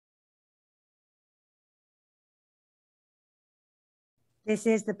This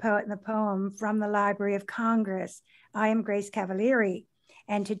is The Poet and the Poem from the Library of Congress. I am Grace Cavalieri,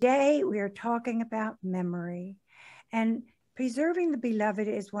 and today we are talking about memory. And preserving the beloved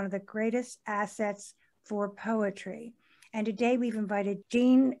is one of the greatest assets for poetry. And today we've invited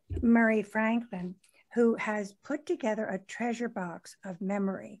Jeanne Murray Franklin, who has put together a treasure box of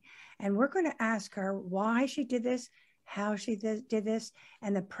memory. And we're going to ask her why she did this, how she did this,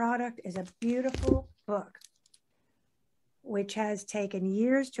 and the product is a beautiful book which has taken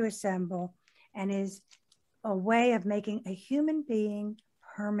years to assemble and is a way of making a human being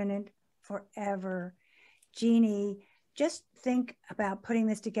permanent forever. Jeannie, just think about putting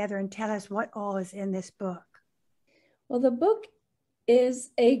this together and tell us what all is in this book. Well, the book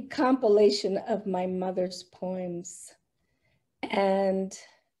is a compilation of my mother's poems. And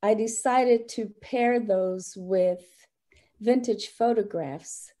I decided to pair those with vintage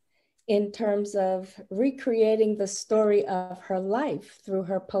photographs in terms of recreating the story of her life through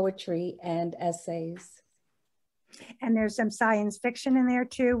her poetry and essays. And there's some science fiction in there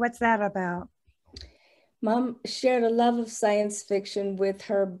too. What's that about? Mom shared a love of science fiction with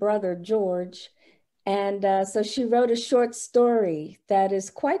her brother, George. And so she wrote a short story that is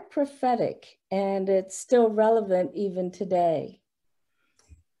quite prophetic, and it's still relevant even today.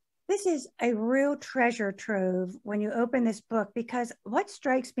 This is a real treasure trove when you open this book, because what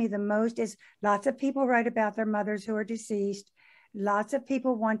strikes me the most is lots of people write about their mothers who are deceased. Lots of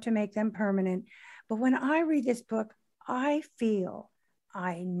people want to make them permanent. But when I read this book, I feel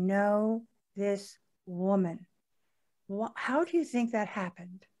I know this woman. How do you think that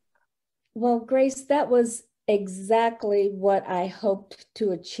happened? Well, Grace, that was exactly what I hoped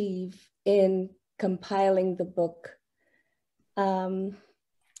to achieve in compiling the book.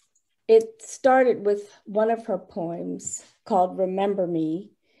 It started with one of her poems called Remember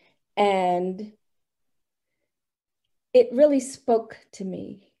Me, and it really spoke to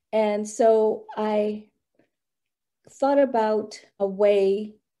me. And so I thought about a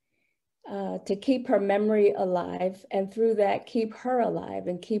way to keep her memory alive, and through that, keep her alive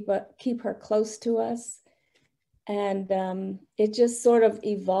and keep her close to us. And it just sort of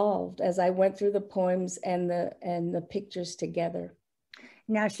evolved as I went through the poems and the pictures together.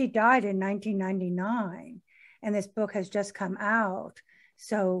 Now, she died in 1999, and this book has just come out.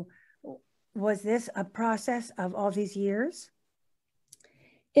 So was this a process of all these years?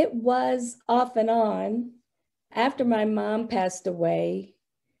 It was off and on. After my mom passed away,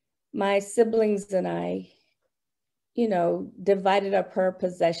 my siblings and I, divided up her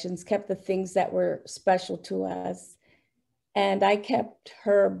possessions, kept the things that were special to us. And I kept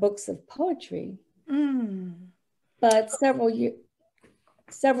her books of poetry. But several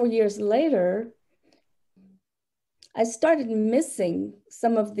years later, I started missing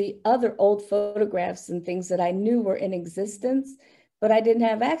some of the other old photographs and things that I knew were in existence, but I didn't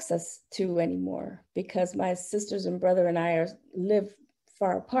have access to anymore because my sisters and brother and I live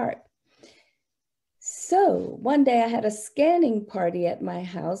far apart. So one day I had a scanning party at my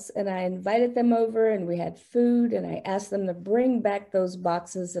house, and I invited them over, and we had food, and I asked them to bring back those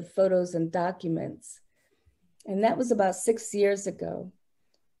boxes of photos and documents. And that was about 6 years ago.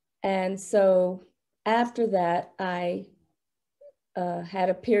 And so after that, I had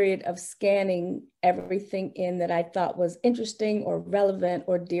a period of scanning everything in that I thought was interesting or relevant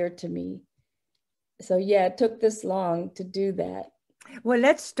or dear to me. So yeah, it took this long to do that. Well,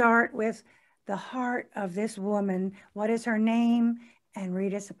 let's start with the heart of this woman. What is her name? And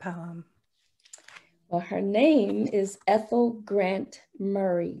read us a poem. Well, her name is Ethel Grant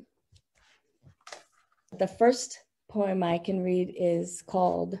Murray. The first poem I can read is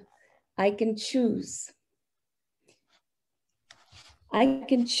called I Can Choose. I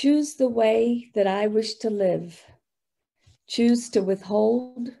can choose the way that I wish to live, choose to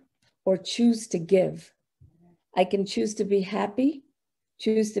withhold or choose to give. I can choose to be happy,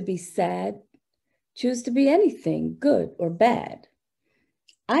 choose to be sad, choose to be anything, good or bad.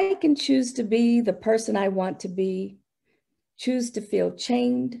 I can choose to be the person I want to be, choose to feel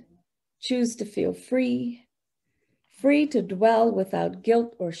chained, choose to feel free, free to dwell without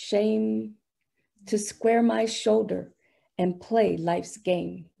guilt or shame, to square my shoulder and play life's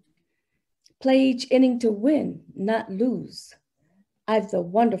game. Play each inning to win, not lose. I've the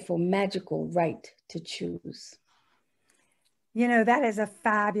wonderful, magical right to choose. You know, that is a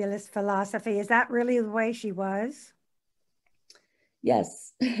fabulous philosophy. Is that really the way she was?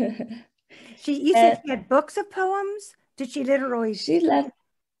 Yes. You said she had books of poems? Did she literally? She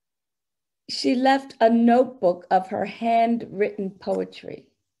left a notebook of her handwritten poetry.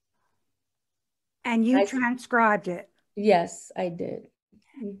 And you transcribed it? Yes, I did.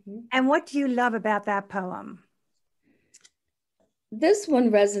 And what do you love about that poem? this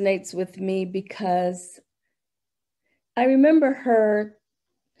one resonates with me because I remember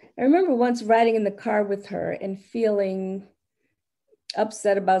once riding in the car with her and feeling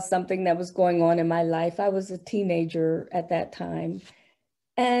upset about something that was going on in my life. I was a teenager at that time.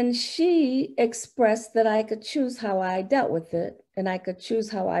 And she expressed that I could choose how I dealt with it and I could choose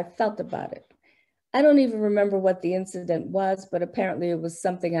how I felt about it. I don't even remember what the incident was, but apparently it was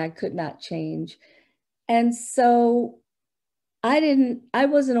something I could not change. And so I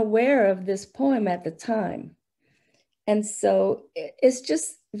wasn't aware of this poem at the time. And so it's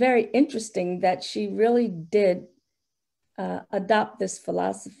just very interesting that she really did adopt this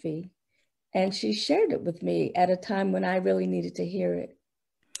philosophy. And she shared it with me at a time when I really needed to hear it.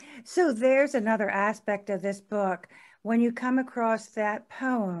 So there's another aspect of this book. When you come across that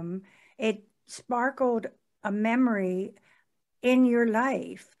poem, it sparkled a memory in your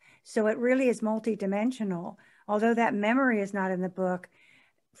life. So it really is multidimensional. Although that memory is not in the book,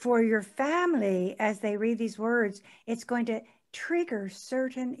 for your family, as they read these words, it's going to trigger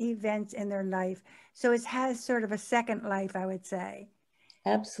certain events in their life. So it has sort of a second life, I would say.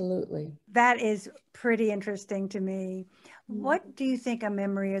 Absolutely. That is pretty interesting to me. What do you think a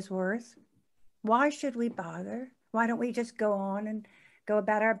memory is worth? Why should we bother? Why don't we just go on and go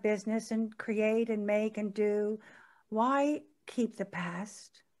about our business and create and make and do? Why keep the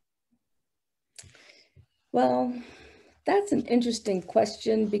past? Well, that's an interesting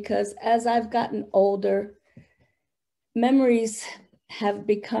question because as I've gotten older, memories have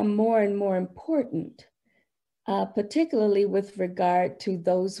become more and more important, particularly with regard to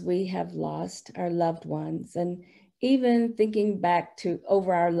those we have lost, our loved ones, and even thinking back to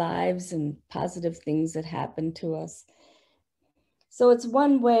over our lives and positive things that happened to us. So it's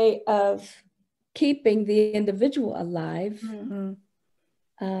one way of keeping the individual alive.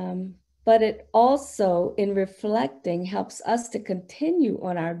 Mm-hmm. But it also, in reflecting, helps us to continue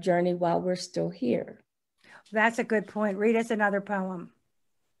on our journey while we're still here. That's a good point. Read us another poem.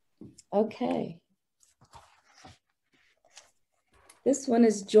 Okay. This one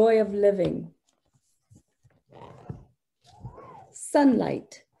is Joy of Living.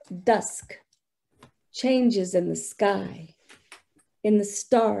 Sunlight, dusk, changes in the sky, in the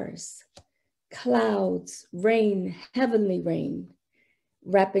stars, clouds, rain, heavenly rain,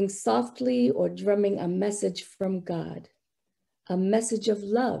 rapping softly or drumming a message from God, a message of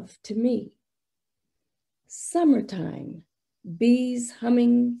love to me. Summertime, bees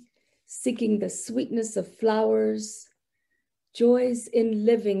humming, seeking the sweetness of flowers, joys in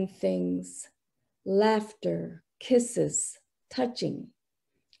living things, laughter, kisses, touching,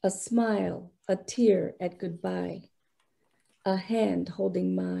 a smile, a tear at goodbye, a hand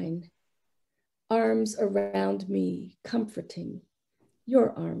holding mine, arms around me, comforting,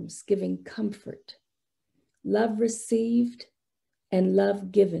 your arms giving comfort, love received and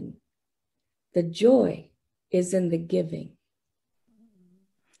love given. The joy is in the giving.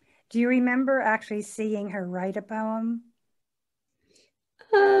 Do you remember actually seeing her write a poem?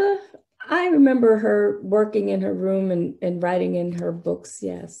 I remember her working in her room and writing in her books,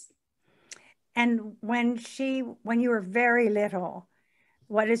 yes. And when you were very little,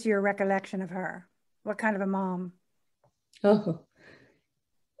 what is your recollection of her? What kind of a mom? Oh,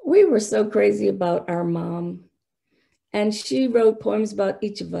 we were so crazy about our mom. And she wrote poems about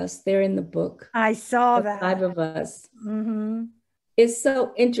each of us. They're in the book. I saw The that. 5 of us. Mm-hmm. It's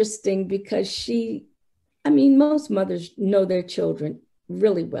so interesting because most mothers know their children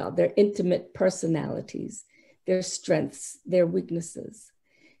really well, their intimate personalities, their strengths, their weaknesses.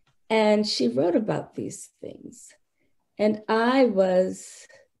 And she wrote about these things. And I was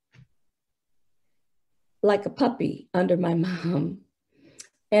like a puppy under my mom.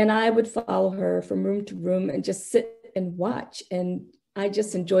 And I would follow her from room to room and just sit and watch. And I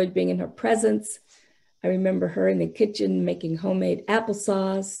just enjoyed being in her presence. I remember her in the kitchen making homemade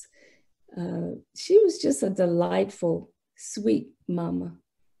applesauce. She was just a delightful, sweet mama.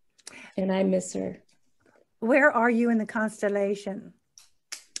 And I miss her. Where are you in the constellation?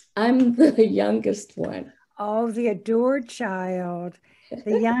 I'm the youngest one. Oh, the adored child.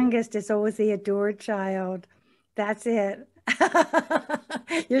 The youngest is always the adored child. That's it.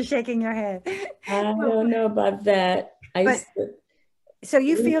 You're shaking your head. I don't know about that. So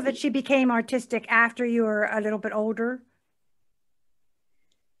you feel that she became artistic after you were a little bit older?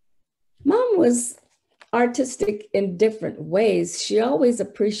 Mom was artistic in different ways. She always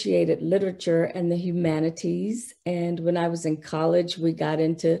appreciated literature and the humanities. And when I was in college, we got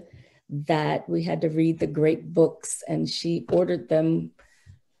into that. We had to read the great books, and she ordered them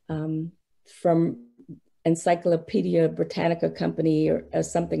from Encyclopedia Britannica Company or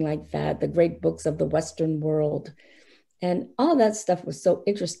something like that, the great books of the Western world. And all that stuff was so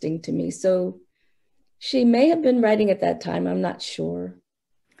interesting to me. So she may have been writing at that time. I'm not sure.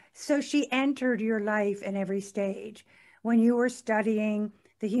 So she entered your life in every stage. When you were studying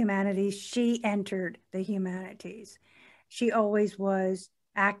the humanities, she entered the humanities. She always was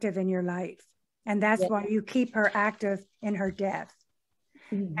active in your life. And that's Yeah. why you keep her active in her death.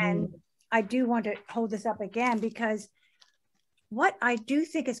 Mm-hmm. And I do want to hold this up again because what I do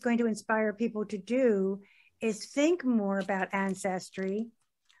think is going to inspire people to do is think more about ancestry.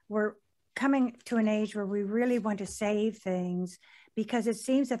 We're coming to an age where we really want to save things because it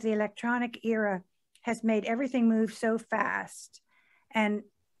seems that the electronic era has made everything move so fast and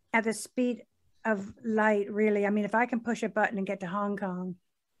at the speed of light, really. I mean, if I can push a button and get to Hong Kong,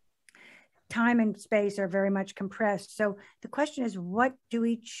 time and space are very much compressed. So the question is, what do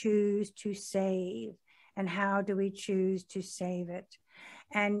we choose to save and how do we choose to save it?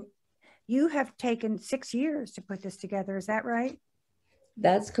 And you have taken 6 years to put this together. Is that right?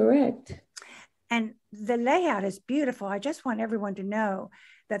 That's correct. And the layout is beautiful. I just want everyone to know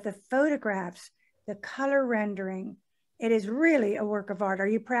that the photographs, the color rendering, it is really a work of art. Are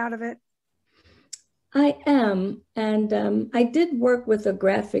you proud of it? I am. And I did work with a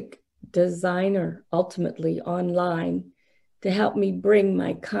graphic designer ultimately online to help me bring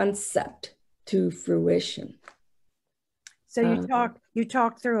my concept to fruition. So you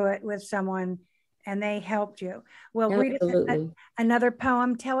talked through it with someone and they helped you. Well, read us another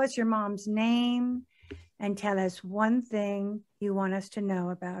poem. Tell us your mom's name and tell us one thing you want us to know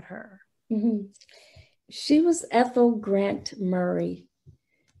about her. Mm-hmm. She was Ethel Grant Murray,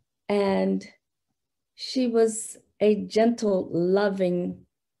 and she was a gentle, loving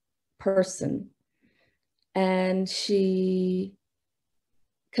person. And she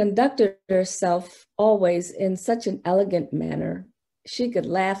conducted herself always in such an elegant manner. She could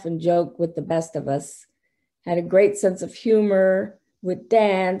laugh and joke with the best of us, had a great sense of humor, would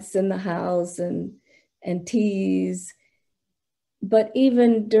dance in the house and tease. But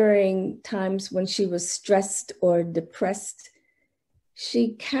even during times when she was stressed or depressed,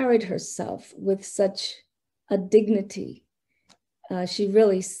 she carried herself with such a dignity. She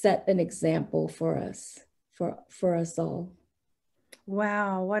really set an example for us, for us all.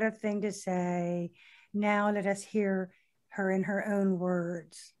 Wow, what a thing to say. Now let us hear her in her own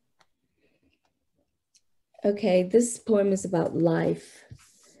words. Okay, this poem is about life.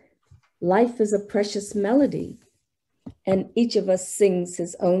 Life is a precious melody, and each of us sings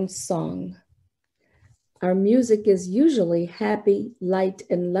his own song. Our music is usually happy, light,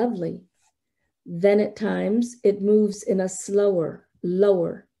 and lovely. Then at times it moves in a slower,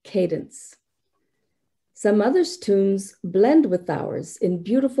 lower cadence. Some others' tunes blend with ours in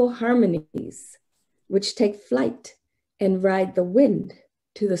beautiful harmonies, which take flight and ride the wind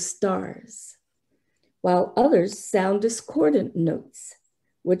to the stars, while others sound discordant notes,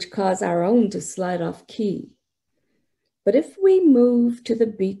 which cause our own to slide off key. But if we move to the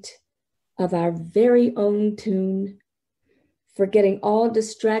beat of our very own tune, forgetting all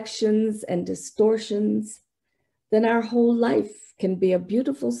distractions and distortions, then our whole life can be a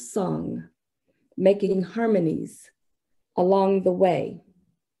beautiful song, making harmonies along the way,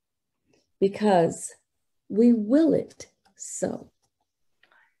 because we will it so.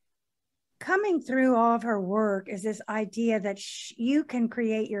 Coming through all of her work is this idea that you can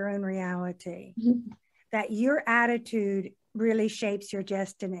create your own reality, that your attitude really shapes your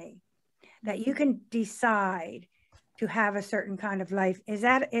destiny, that you can decide to have a certain kind of life. Is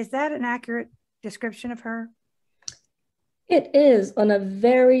that an accurate description of her? It is on a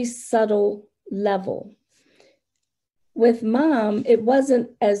very subtle level. With Mom, it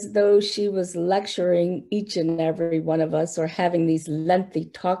wasn't as though she was lecturing each and every one of us or having these lengthy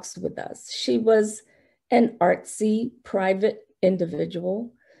talks with us. She was an artsy, private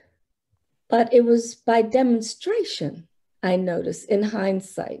individual, but it was by demonstration, I noticed in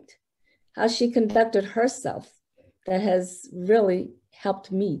hindsight, how she conducted herself that has really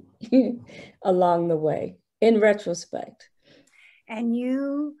helped me along the way in retrospect. And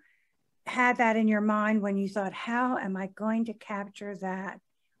you had that in your mind when you thought, how am I going to capture that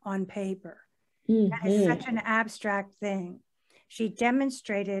on paper? That is such an abstract thing. She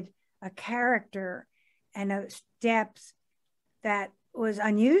demonstrated a character and a depth that was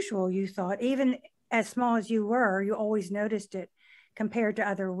unusual, you thought. Even as small as you were, you always noticed it compared to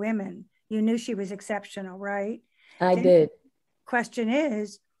other women. You knew she was exceptional, right? I did. Question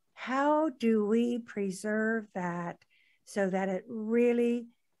is, how do we preserve that so that it really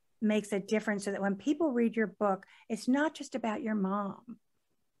makes a difference, so that when people read your book, it's not just about your mom?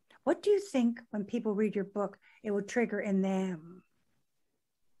 What do you think when people read your book, it would trigger in them?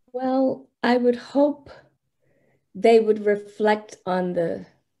 Well, I would hope they would reflect on the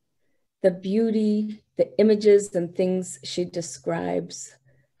beauty, the images and things she describes,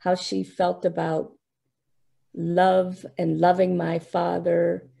 how she felt about love and loving my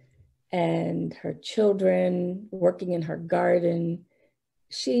father and her children, working in her garden.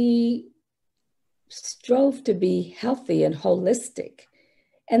 She strove to be healthy and holistic.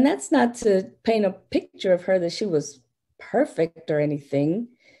 And that's not to paint a picture of her that she was perfect or anything.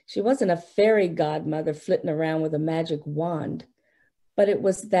 She wasn't a fairy godmother flitting around with a magic wand, but it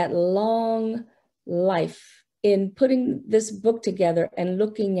was that long life in putting this book together and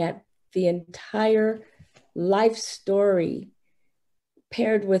looking at the entire life story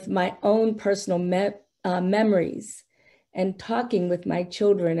paired with my own personal memories and talking with my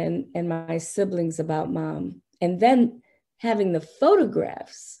children and my siblings about mom. And then having the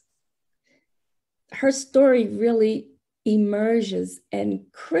photographs, her story really emerges and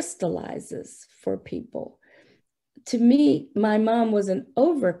crystallizes for people. To me, my mom was an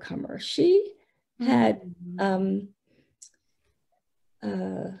overcomer. She had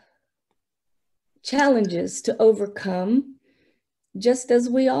challenges to overcome, just as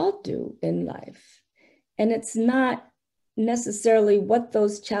we all do in life. And it's not necessarily what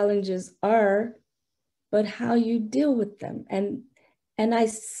those challenges are, but how you deal with them. And I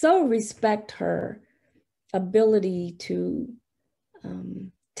so respect her ability to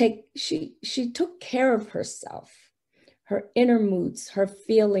she took care of herself, her inner moods, her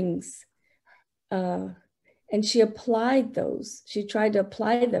feelings, and she applied those. She tried to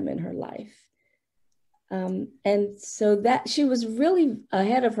apply them in her life. And so that she was really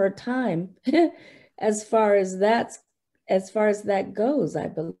ahead of her time as far as that goes, I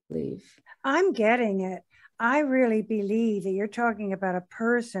believe. I'm getting it. I really believe that you're talking about a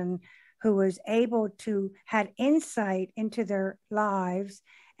person who was able to had insight into their lives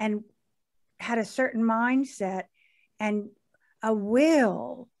and had a certain mindset and a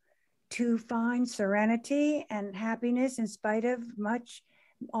will to find serenity and happiness in spite of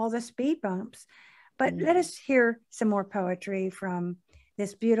all the speed bumps. But let us hear some more poetry from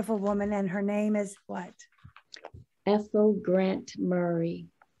this beautiful woman, and her name is what? Ethel Grant Murray.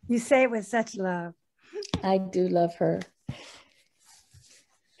 You say it with such love. I do love her.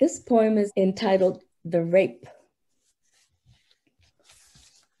 This poem is entitled The Rape.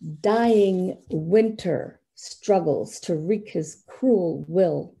 Dying winter struggles to wreak his cruel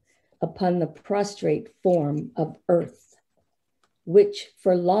will upon the prostrate form of earth, which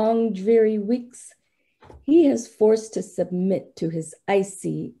for long dreary weeks he has forced to submit to his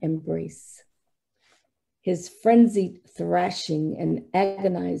icy embrace. His frenzied thrashing and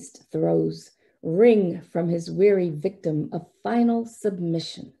agonized throes wring from his weary victim a final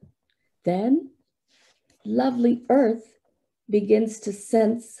submission. Then, lovely earth begins to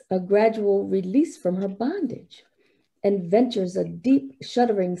sense a gradual release from her bondage and ventures a deep,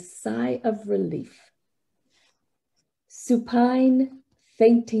 shuddering sigh of relief. Supine,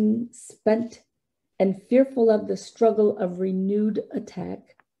 fainting, spent, and fearful of the struggle of renewed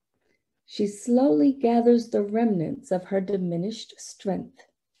attack, she slowly gathers the remnants of her diminished strength.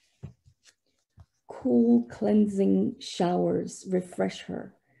 Cool, cleansing showers refresh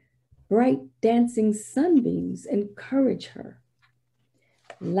her. Bright, dancing sunbeams encourage her.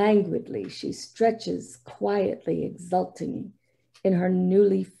 Languidly, she stretches, quietly exulting in her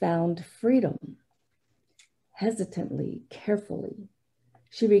newly found freedom. Hesitantly, carefully,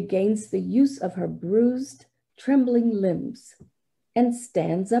 she regains the use of her bruised, trembling limbs and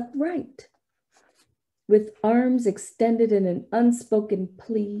stands upright. With arms extended in an unspoken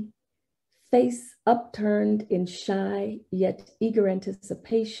plea, face upturned in shy yet eager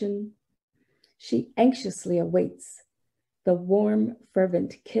anticipation, she anxiously awaits the warm,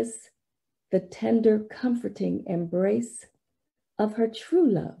 fervent kiss, the tender, comforting embrace of her true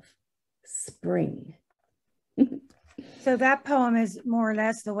love, spring. So that poem is more or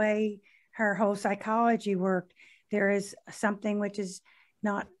less the way her whole psychology worked. There is something which is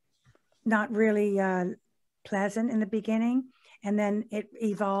not really pleasant in the beginning, and then it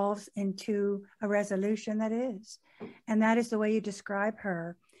evolves into a resolution that is. And that is the way you describe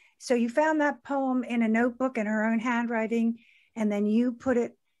her. So you found that poem in a notebook in her own handwriting, and then you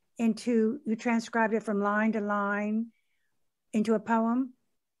transcribed it from line to line into a poem?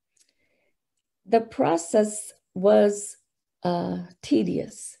 The process was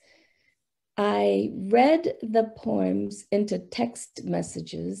tedious. I read the poems into text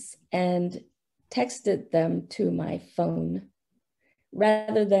messages and texted them to my phone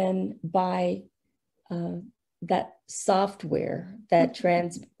rather than by that software that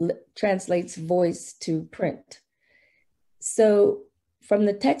translates voice to print. So from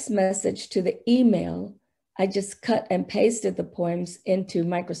the text message to the email, I just cut and pasted the poems into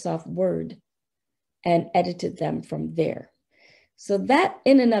Microsoft Word and edited them from there. So that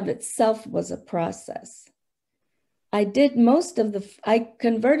in and of itself was a process. I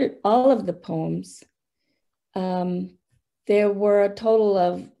converted all of the poems. There were a total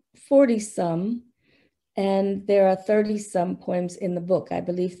of 40 some, and there are 30 some poems in the book, I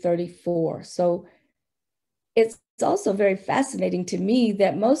believe 34. So it's also very fascinating to me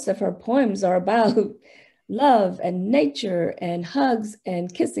that most of her poems are about love and nature and hugs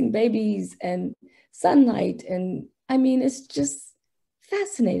and kissing babies and sunlight. And I mean, it's just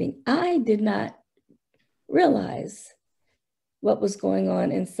fascinating. I did not realize what was going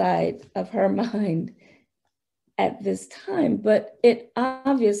on inside of her mind at this time, but it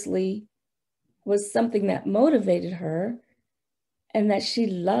obviously was something that motivated her and that she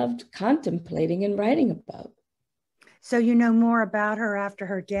loved contemplating and writing about. So you know more about her after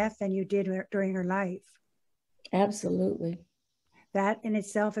her death than you did during her life. Absolutely. That in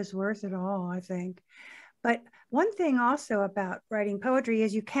itself is worth it all, I think. But one thing also about writing poetry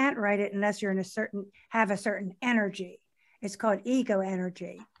is you can't write it unless you're have a certain energy. It's called ego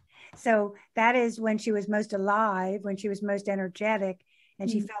energy. So that is when she was most alive, when she was most energetic, and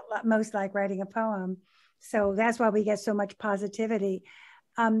she felt most like writing a poem. So that's why we get so much positivity.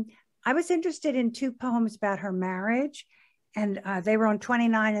 I was interested in two poems about her marriage, and they were on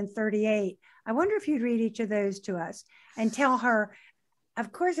 29 and 38. I wonder if you'd read each of those to us and tell her,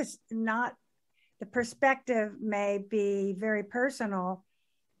 of course, it's not, the perspective may be very personal,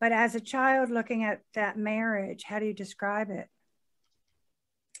 but as a child looking at that marriage, how do you describe it?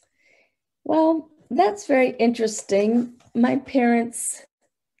 Well, that's very interesting. My parents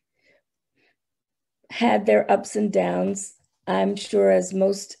had their ups and downs, I'm sure, as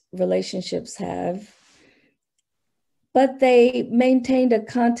most relationships have, but they maintained a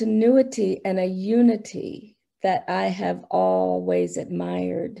continuity and a unity that I have always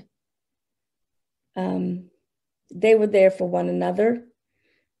admired. They were there for one another.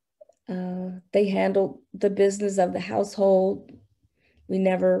 They handled the business of the household. We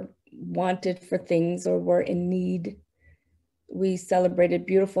never wanted for things or were in need. We celebrated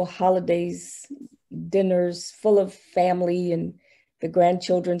beautiful holidays, dinners full of family, and the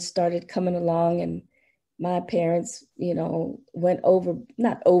grandchildren started coming along, and my parents, went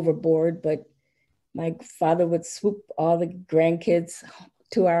not overboard, but my father would swoop all the grandkids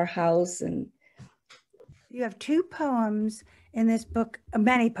to our house. And you have two poems in this book,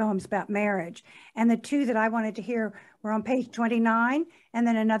 many poems about marriage. And the two that I wanted to hear were on page 29 and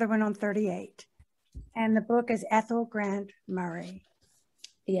then another one on 38. And the book is Ethel Grant Murray.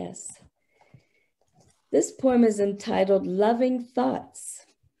 Yes. This poem is entitled Loving Thoughts.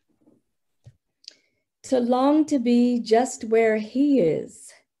 To long to be just where he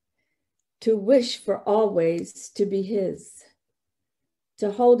is, to wish for always to be his,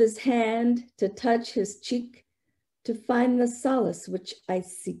 to hold his hand, to touch his cheek, to find the solace which I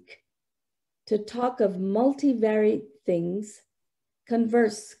seek, to talk of multivaried things,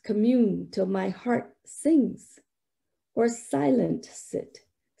 converse, commune till my heart sings, or silent sit,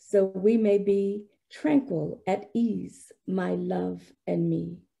 so we may be tranquil at ease, my love and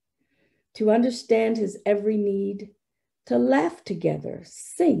me, to understand his every need, to laugh together,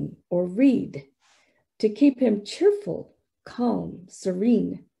 sing or read, to keep him cheerful, calm,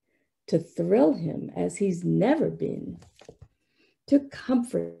 serene, to thrill him as he's never been, to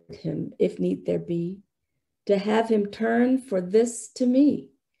comfort him if need there be, to have him turn for this to me,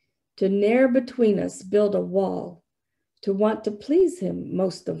 to ne'er between us build a wall, to want to please him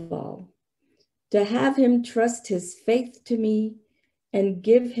most of all, to have him trust his faith to me and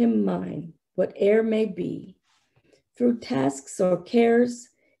give him mine, whate'er may be, through tasks or cares,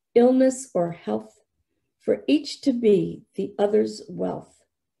 illness or health, for each to be the other's wealth,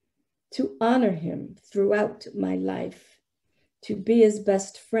 to honor him throughout my life, to be his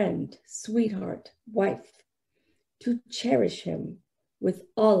best friend, sweetheart, wife, to cherish him with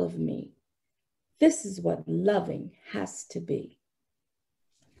all of me. This is what loving has to be.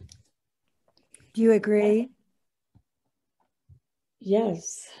 Do you agree?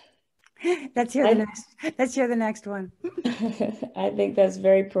 Yes. Let's hear the next one. I think that's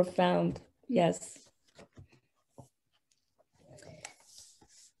very profound. Yes.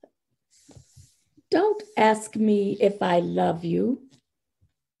 Don't ask me if I love you.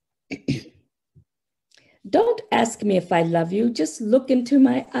 Don't ask me if I love you. Just look into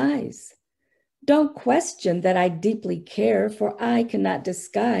my eyes. Don't question that I deeply care, for I cannot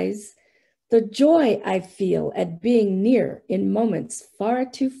disguise the joy I feel at being near in moments far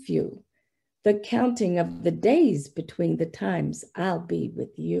too few, the counting of the days between the times I'll be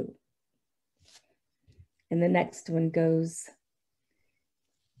with you. And the next one goes,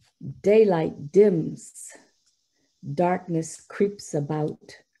 daylight dims, darkness creeps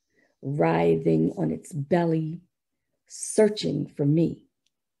about, writhing on its belly, searching for me.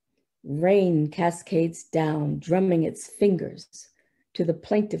 Rain cascades down, drumming its fingers to the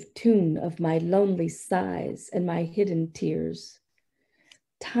plaintive tune of my lonely sighs and my hidden tears.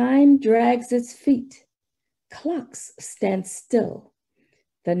 Time drags its feet, clocks stand still.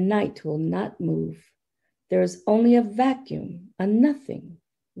 The night will not move. There is only a vacuum, a nothing,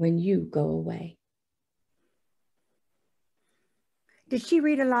 when you go away. Did she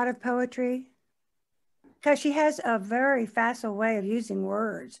read a lot of poetry? Because she has a very facile way of using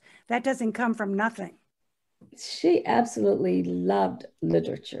words. That doesn't come from nothing. She absolutely loved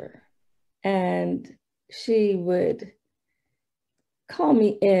literature, and she would call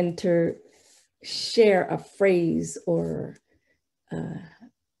me in to share a phrase or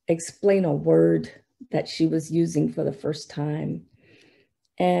explain a word that she was using for the first time.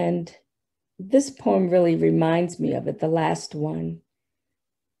 And this poem really reminds me of it, the last one,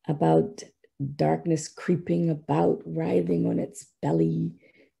 about darkness creeping about, writhing on its belly.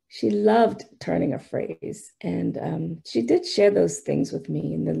 She loved turning a phrase, and she did share those things with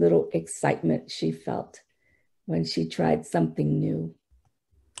me and the little excitement she felt when she tried something new.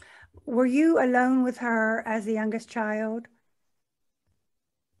 Were you alone with her as the youngest child?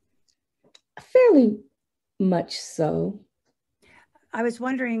 Fairly much so. I was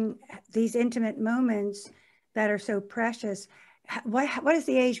wondering, these intimate moments that are so precious, what is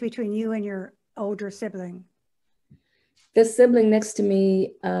the age between you and your older sibling? The sibling next to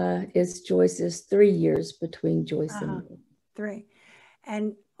me is Joyce. Is 3 years between Joyce and me. 3.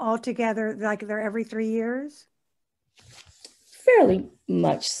 And altogether, like they're every 3 years? Fairly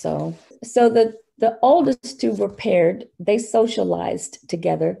much so. So the oldest two were paired. They socialized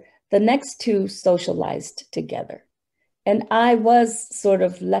together. The next two socialized together. And I was sort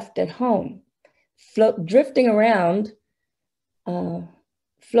of left at home, drifting around,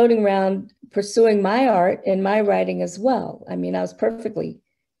 floating around, pursuing my art and my writing as well. I mean, I was perfectly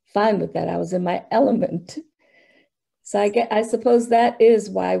fine with that. I was in my element. So I suppose that is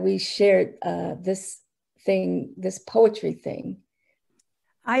why we shared this poetry thing.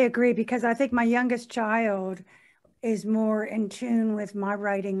 I agree, because I think my youngest child is more in tune with my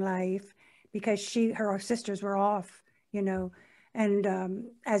writing life, because her sisters were off, and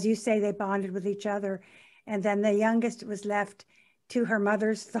as you say, they bonded with each other. And then the youngest was left to her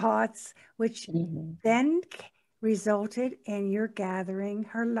mother's thoughts, which then resulted in your gathering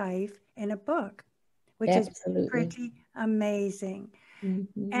her life in a book, which Absolutely. is pretty amazing.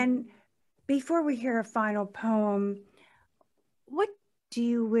 And before we hear a final poem, what do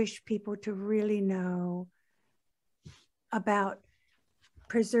you wish people to really know about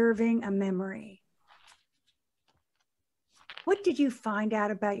preserving a memory? What did you find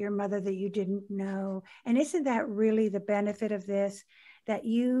out about your mother that you didn't know? And isn't that really the benefit of this, that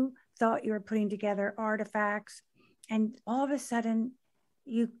you thought you were putting together artifacts, and all of a sudden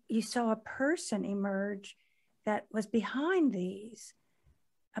you saw a person emerge that was behind these,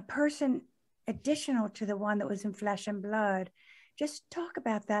 a person additional to the one that was in flesh and blood. Just talk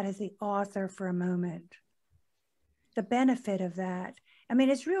about that as the author for a moment. The benefit of that. I mean,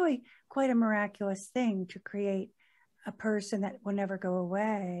 it's really quite a miraculous thing to create a person that will never go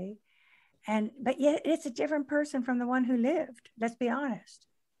away. But yet it's a different person from the one who lived. Let's be honest.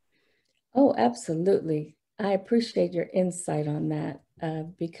 Oh, absolutely. I appreciate your insight on that,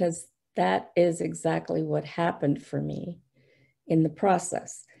 because that is exactly what happened for me in the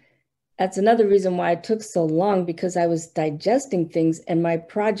process. That's another reason why it took so long, because I was digesting things and my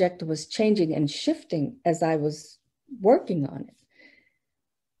project was changing and shifting as I was working on it.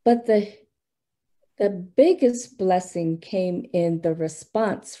 But the biggest blessing came in the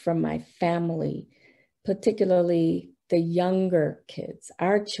response from my family, particularly the younger kids,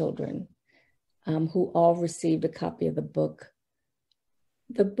 our children, who all received a copy of the book.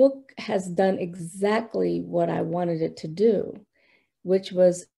 The book has done exactly what I wanted it to do, which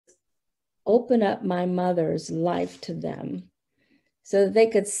was open up my mother's life to them so that they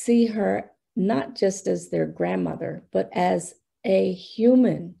could see her not just as their grandmother, but as a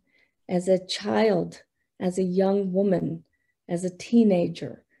human, as a child, as a young woman, as a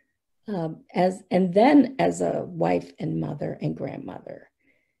teenager, and then as a wife and mother and grandmother.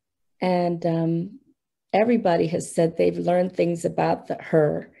 And everybody has said they've learned things about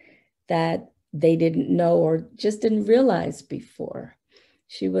her that they didn't know or just didn't realize before.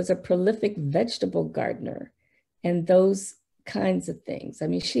 She was a prolific vegetable gardener and those kinds of things. I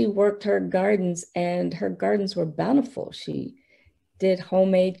mean, she worked her gardens and her gardens were bountiful. She did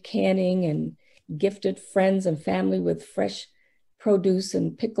homemade canning and gifted friends and family with fresh produce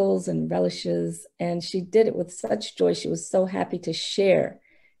and pickles and relishes. And she did it with such joy. She was so happy to share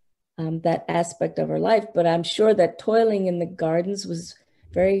that aspect of her life. But I'm sure that toiling in the gardens was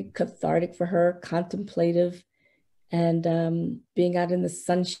very cathartic for her, contemplative, and being out in the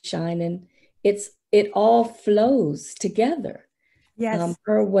sunshine. And it all flows together. Yes.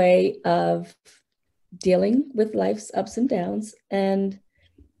 Her way of dealing with life's ups and downs and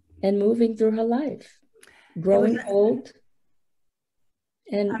moving through her life, growing old,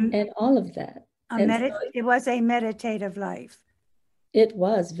 and all of that. It was a meditative life. It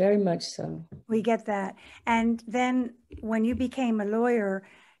was very much so. We get that. And then when you became a lawyer,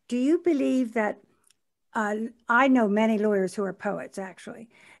 do you believe that, I know many lawyers who are poets, actually.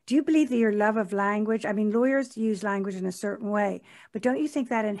 Do you believe that your love of language, I mean, lawyers use language in a certain way, but don't you think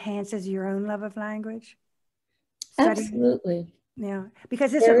that enhances your own love of language? Absolutely. Yeah,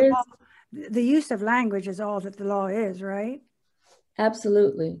 because the use of language is all that the law is, right?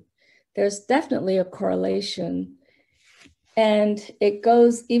 Absolutely. There's definitely a correlation. And it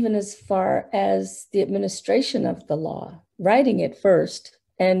goes even as far as the administration of the law, writing it first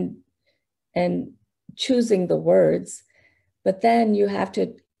and choosing the words, but then you have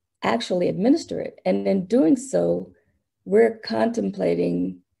to actually administer it. And in doing so, we're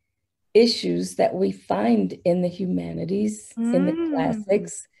contemplating issues that we find in the humanities, in the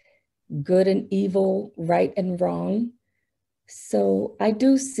classics, good and evil, right and wrong. So I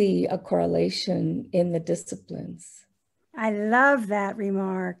do see a correlation in the disciplines. I love that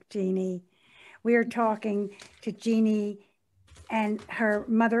remark, Jeannie. We are talking to Jeannie and her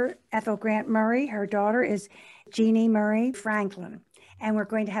mother, Ethel Grant Murray. Her daughter is Jeannie Murray Franklin. And we're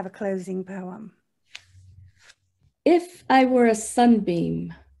going to have a closing poem. If I were a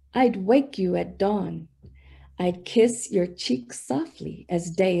sunbeam, I'd wake you at dawn. I'd kiss your cheek softly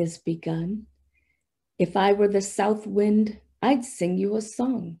as day is begun. If I were the south wind, I'd sing you a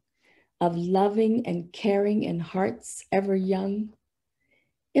song of loving and caring in hearts ever young.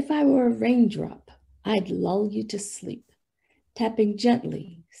 If I were a raindrop, I'd lull you to sleep, tapping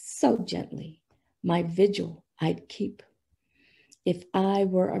gently, so gently, my vigil I'd keep. If I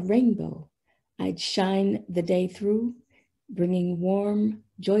were a rainbow, I'd shine the day through, bringing warm,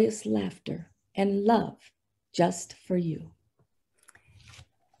 joyous laughter and love just for you.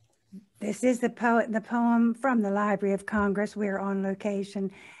 This is the poem from the Library of Congress. We're on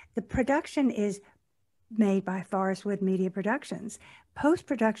location. The production is made by Forestwood Media Productions.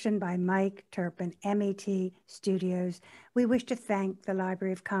 Post-production by Mike Turpin, MET Studios. We wish to thank the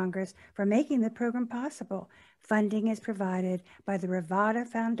Library of Congress for making the program possible. Funding is provided by the Rivada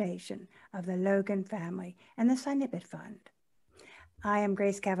Foundation of the Logan family and the Sinibit Fund. I am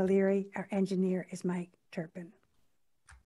Grace Cavalieri. Our engineer is Mike Turpin.